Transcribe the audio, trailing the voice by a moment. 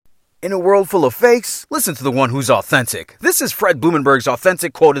In a world full of fakes, listen to the one who's authentic. This is Fred Blumenberg's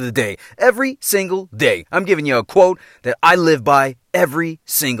authentic quote of the day. Every single day, I'm giving you a quote that I live by every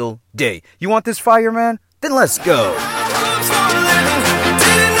single day. You want this fire, man? Then let's go.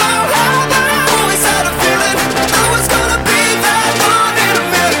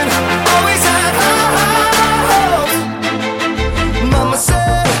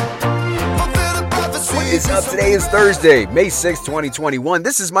 It's up. Today is Thursday, May 6, 2021.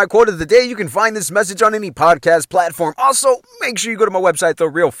 This is my quote of the day. You can find this message on any podcast platform. Also, make sure you go to my website,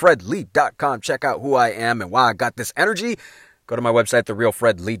 therealfredlee.com. Check out who I am and why I got this energy. Go to my website,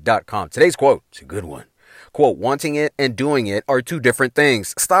 therealfredlee.com. Today's quote, it's a good one. Quote, wanting it and doing it are two different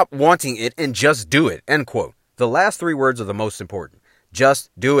things. Stop wanting it and just do it. End quote. The last three words are the most important.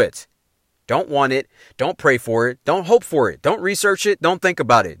 Just do it. Don't want it. Don't pray for it. Don't hope for it. Don't research it. Don't think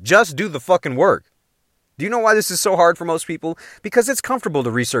about it. Just do the fucking work. Do you know why this is so hard for most people? Because it's comfortable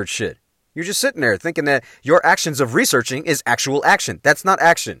to research shit. You're just sitting there thinking that your actions of researching is actual action. That's not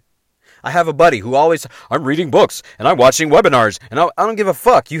action. I have a buddy who always, I'm reading books and I'm watching webinars and I don't give a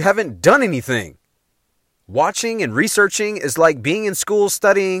fuck. You haven't done anything. Watching and researching is like being in school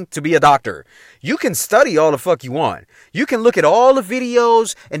studying to be a doctor. You can study all the fuck you want. You can look at all the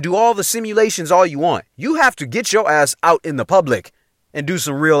videos and do all the simulations all you want. You have to get your ass out in the public and do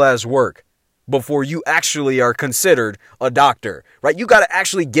some real ass work before you actually are considered a doctor, right? You got to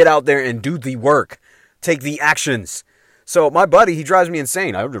actually get out there and do the work, take the actions. So my buddy, he drives me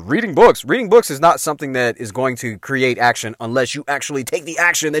insane. Reading books is not something that is going to create action unless you actually take the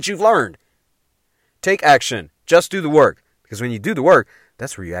action that you've learned. Take action. Just do the work. Because when you do the work,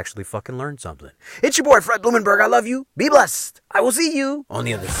 that's where you actually fucking learn something. It's your boy, Fred Blumenberg. I love you. Be blessed. I will see you on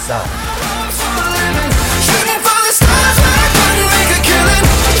the other side.